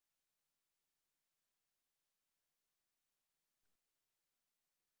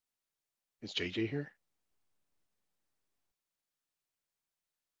 Is JJ here?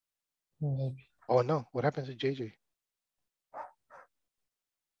 Maybe. Oh no, what happens to JJ?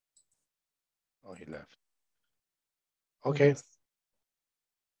 Oh, he left. Okay. Yes.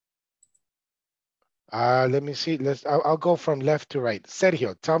 Let me see. I'll go from left to right.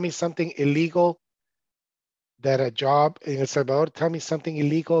 Sergio, tell me something illegal that a job in El Salvador. Tell me something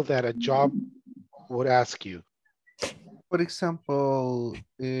illegal that a job would ask you. For example,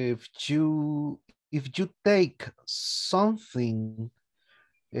 if you take something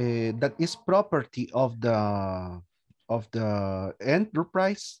that is property of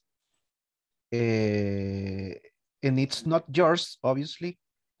enterprise, and it's not yours, obviously,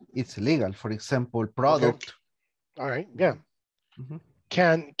 it's illegal. For example, product. Okay. All right, yeah.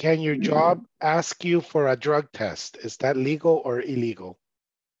 Can your job ask you for a drug test? Is that legal or illegal?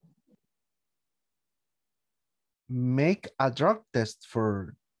 Make a drug test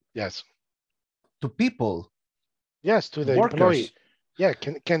for to people. Yes, to the workers. employee. Yeah,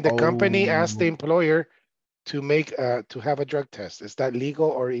 can the company ask the employer to make to have a drug test? Is that legal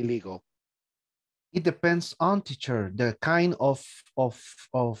or illegal? It depends on teacher, the kind of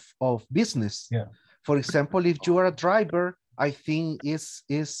business. Yeah. For example, if you are a driver, I think is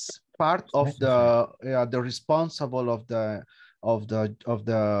part of the responsible of the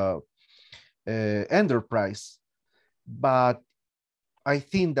enterprise. But I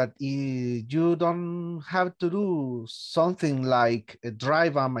think that you don't have to do something like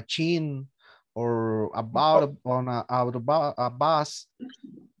drive a machine or about on a bus.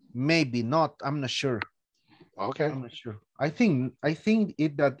 Maybe not. I'm not sure. Okay. I'm not sure. I think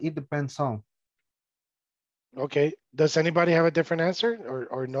it depends on. Okay. Does anybody have a different answer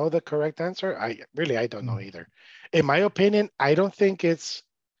or know the correct answer? I don't know either. In my opinion, I think it's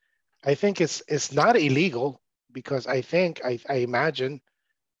not illegal, because I imagine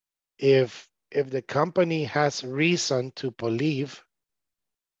if the company has reason to believe,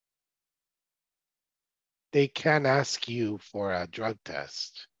 they can ask you for a drug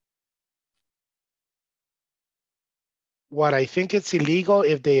test. What I think it's illegal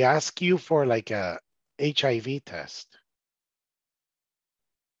if they ask you for like a HIV test.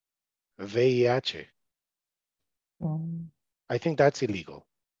 VIH. I think that's illegal.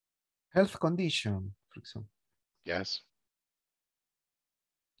 Health condition, for example. Yes.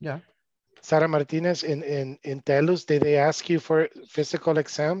 Yeah. Sara Martinez, in TELUS, did they ask you for physical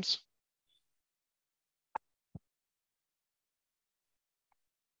exams?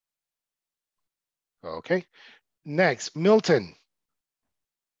 Okay. Next, Milton.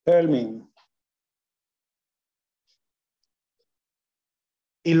 Tell me.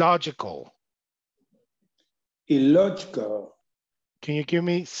 Illogical. Illogical. Can you give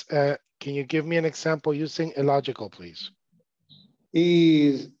me an example using illogical, please?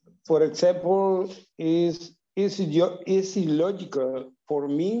 For example, is illogical for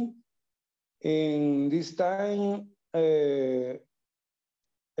me in this time.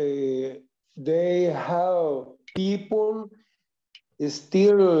 They have people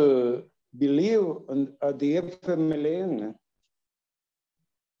still believe at the FMLN.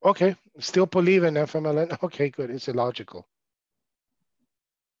 Okay, still believe in FMLN. Okay, good. It's illogical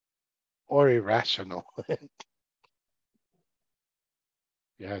or irrational.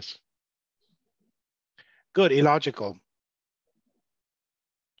 Yes. Good, illogical.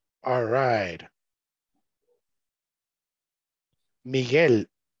 All right. Miguel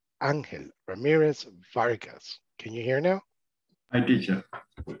Angel Ramirez Vargas. Can you hear now? Hi, teacher.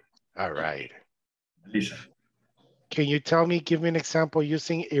 All right. Lisa. Can you give me an example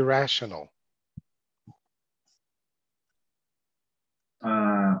using irrational?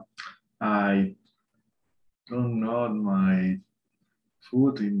 I don't know my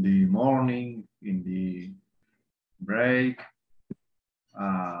food in the morning, in the break.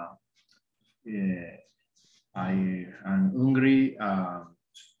 Yeah, I am hungry. I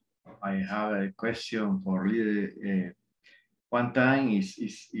have a question for one time is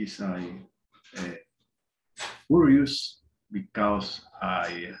furious because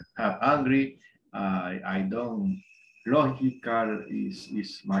I have hungry. I don't logical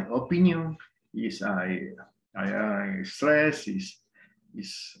is my opinion. Is I am stressed. Is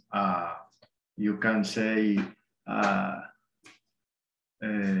you can say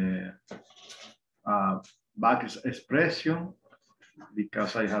back expression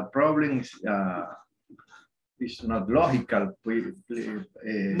because I have problems. It's not logical.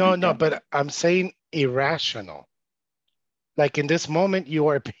 No, but I'm saying irrational. Like in this moment, you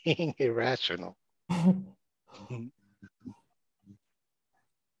are being irrational.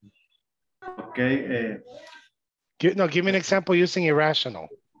 Okay. Give me an example using irrational.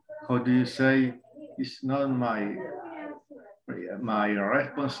 How do you say it's not my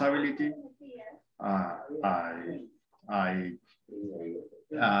responsibility?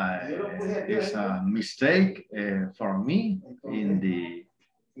 It's a mistake for me in the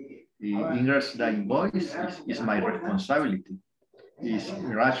English voice is my responsibility. It's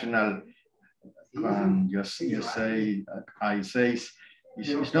irrational. You say, I say,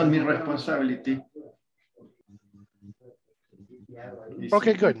 it's not my responsibility.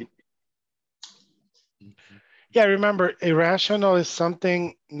 Okay, good. Yeah, remember, irrational is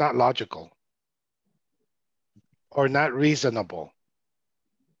something not logical. or not reasonable.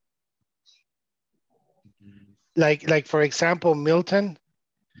 Like for example, Milton,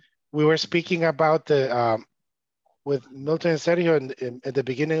 we were speaking about the, with Milton and Sergio at the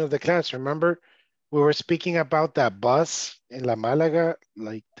beginning of the class, remember? We were speaking about that bus in La Malaga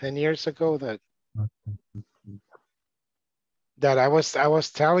like 10 years ago that I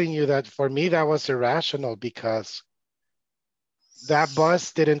was telling you that for me that was irrational because that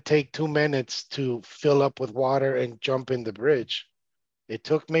bus didn't take 2 minutes to fill up with water and jump in the bridge. It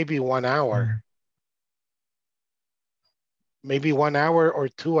took maybe 1 hour. Maybe 1 hour or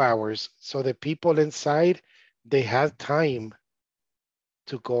 2 hours. So the people inside, they had time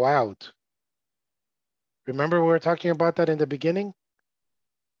to go out. Remember we were talking about that in the beginning?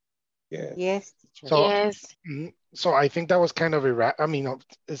 Yeah. Yes. So, Yes. so I think that was kind of I mean,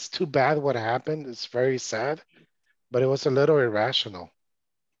 it's too bad what happened. It's very sad, but it was a little irrational.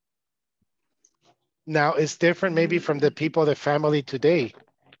 Now it's different maybe from the people, the family today,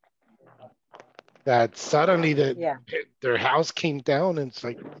 that suddenly their house came down and it's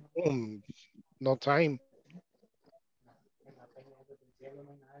like, boom, no time.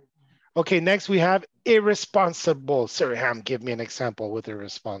 Okay, next we have irresponsible. Sir Ham, give me an example with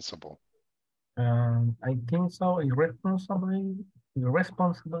irresponsible. I think so. Irresponsible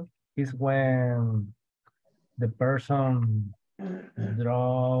is when the person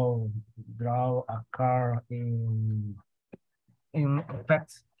draw a car in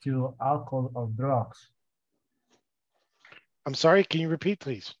effects to alcohol or drugs. I'm sorry, can you repeat,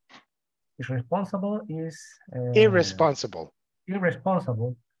 please? Irresponsible is irresponsible.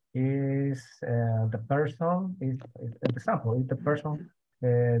 Irresponsible is the person is example. If the person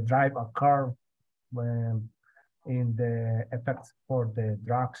drive a car when in the effects for the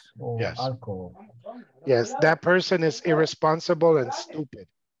drugs or alcohol. Yes, that person is irresponsible and stupid.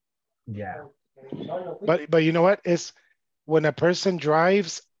 Yeah. But you know what? It's when a person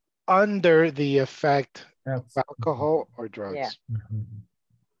drives under the effect of alcohol or drugs. Yeah.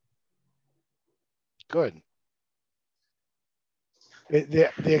 Good.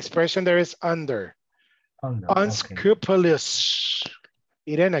 The expression there is under. Unscrupulous. Okay.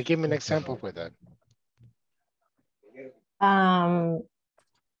 Irena, give me an example for that.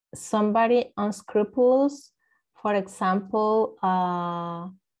 Somebody unscrupulous, for example, a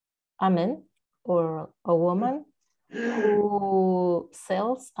man or a woman who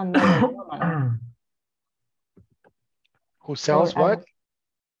sells another woman. Who sells what?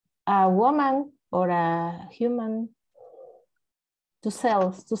 A woman or a human to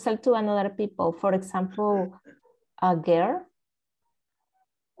sell to another people. For example, a girl.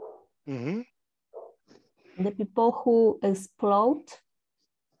 Mm-hmm. The people who exploit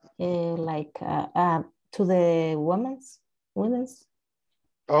to the women's.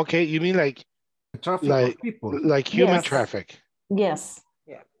 Okay, you mean like traffic of people, like human traffic? Yes.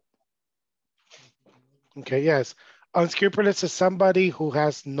 Yeah. Okay. Yes. Unscrupulous is somebody who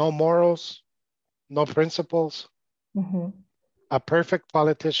has no morals, no principles. Mm-hmm. A perfect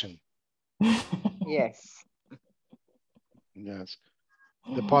politician. Yes. Yes.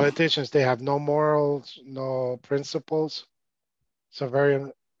 The politicians, they have no morals, no principles.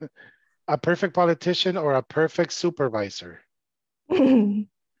 So a perfect politician or a perfect supervisor. The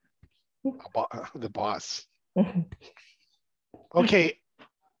boss. Okay.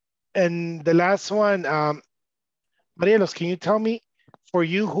 And the last one, Marielos, can you tell me, for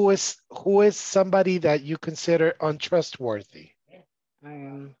you, who is somebody that you consider untrustworthy?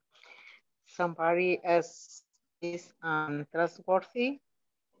 Somebody else is untrustworthy.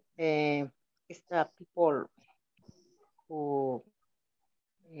 It's the people who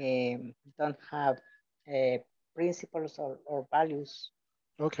don't have principles or values.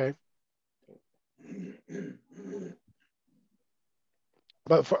 Okay.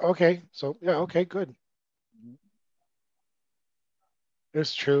 But okay, so yeah, okay, good.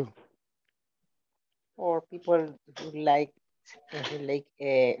 It's true. Or people who like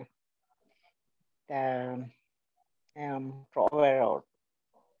the rover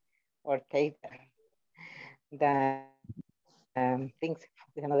or take the things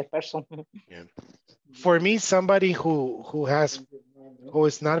with another person. Yeah. For me, somebody who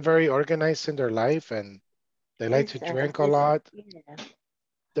is not very organized in their life and they like to drink a lot,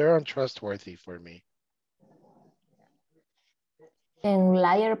 they're untrustworthy for me. And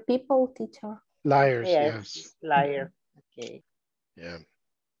liar people, teacher. Liars, yes. Liar, okay. Yeah.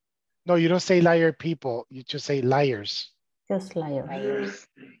 No, you don't say liar people, you just say liars. Just liars. Liars.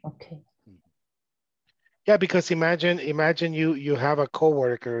 Okay. Yeah, because imagine you have a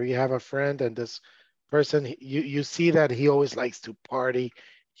coworker, you have a friend, and this person, you see that he always likes to party,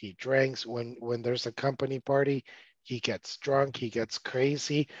 He drinks when there's a company party. He gets drunk. He gets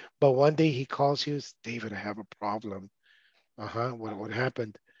crazy. But one day he calls you, David, I have a problem. What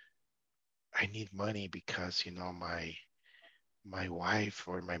happened? I need money because my wife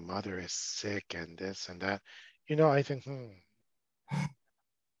or my mother is sick and this and that. I think,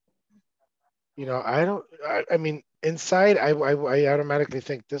 I mean, inside, I automatically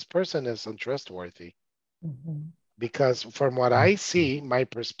think this person is untrustworthy. Because from what I see, my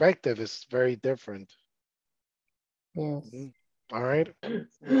perspective is very different. Yes. All right.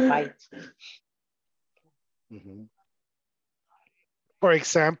 Right. For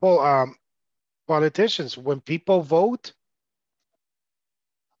example, politicians, when people vote,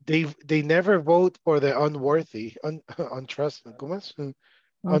 they never vote for the unworthy,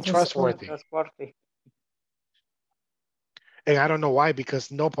 untrustworthy. And I don't know why, because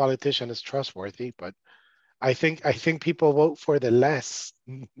no politician is trustworthy, but I think people vote for the less,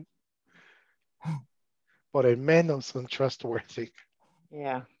 por el menos untrustworthy.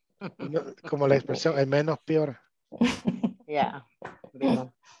 Yeah. Como la expresión, el menos peor. Yeah. De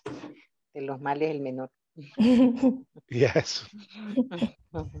los males el menor. Yes.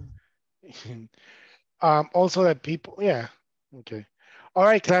 Also that people, yeah. Okay. All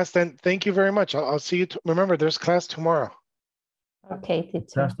right, class, then thank you very much. I'll see you. Remember, there's class tomorrow. Okay, teacher.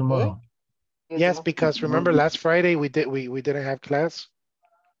 Class tomorrow. Yes, because remember last Friday we didn't have class.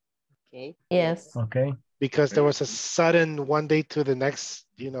 Okay. Yes. Okay. Because there was a sudden one day to the next,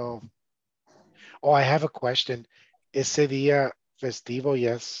 Oh, I have a question. Ese día festivo,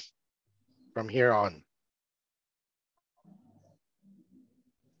 yes, from here on.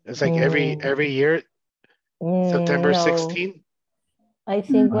 It's like every year, September 16. I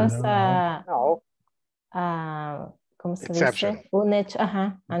think was No. ¿cómo se Exception. dice? Un hecho,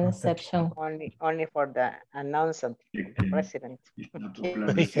 an exception. Only for the announcement, president.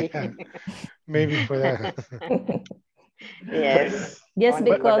 Yeah, maybe for that. Yes. Yes,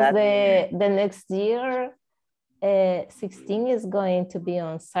 only because the next year, 16 is going to be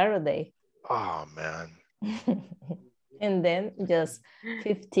on Saturday. Oh man. And then just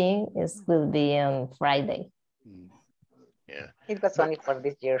 15 will be on Friday. Yeah. It was only for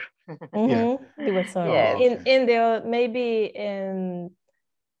this year. Yeah. It was only Yes. in the maybe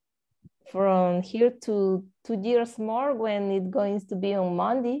from here to 2 years more when it's going to be on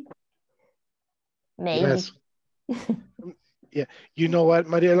Monday. Maybe. Yes. Yeah. You know what,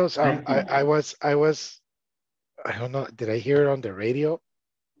 Marielos? I was I don't know, did I hear it on the radio?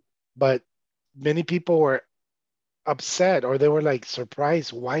 But many people were upset, or they were like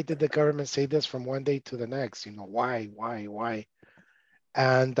surprised. Why did the government say this from one day to the next? Why?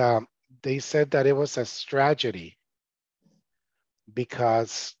 And they said that it was a strategy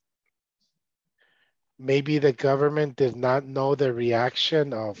because maybe the government did not know the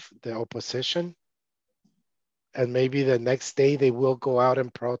reaction of the opposition. And maybe the next day they will go out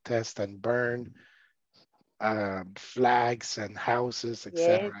and protest and burn flags and houses,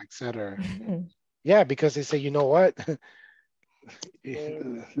 etc., etc. Yeah, because they say, you know what?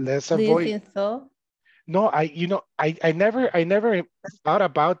 Let's avoid. Do you think so? No, I never thought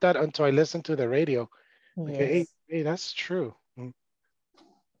about that until I listened to the radio. Okay, Yes. hey, that's true.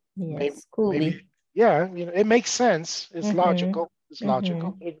 Yes, could Maybe, be. yeah, it makes sense. It's logical. It's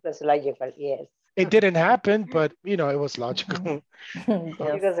logical. It was logical, yes. It didn't happen, but it was logical. It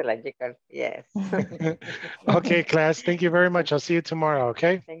was logical, yes. Okay, class. Thank you very much. I'll see you tomorrow.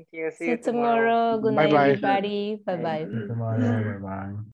 Okay. Thank you. See you tomorrow. Good night, Bye-bye. everybody. Bye-bye. Tomorrow. Bye-bye.